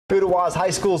Ooltewah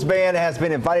High School's band has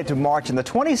been invited to march in the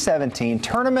 2017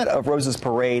 Tournament of Roses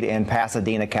Parade in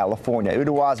Pasadena, California.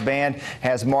 Ooltewah's band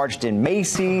has marched in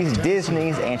Macy's,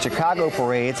 Disney's, and Chicago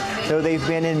parades, though they've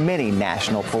been in many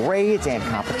national parades and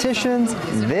competitions.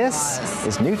 This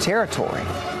is new territory.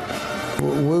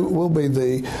 We'll be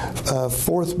the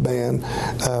fourth band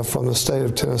from the state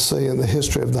of Tennessee in the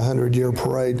history of the 100-year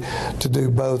parade to do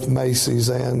both Macy's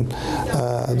and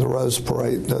the Rose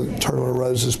Parade, the Tournament of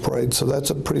Roses Parade. So that's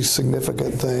a pretty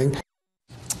significant thing.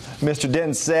 Mr.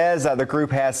 Denton says the group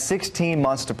has 16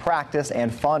 months to practice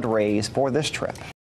and fundraise for this trip.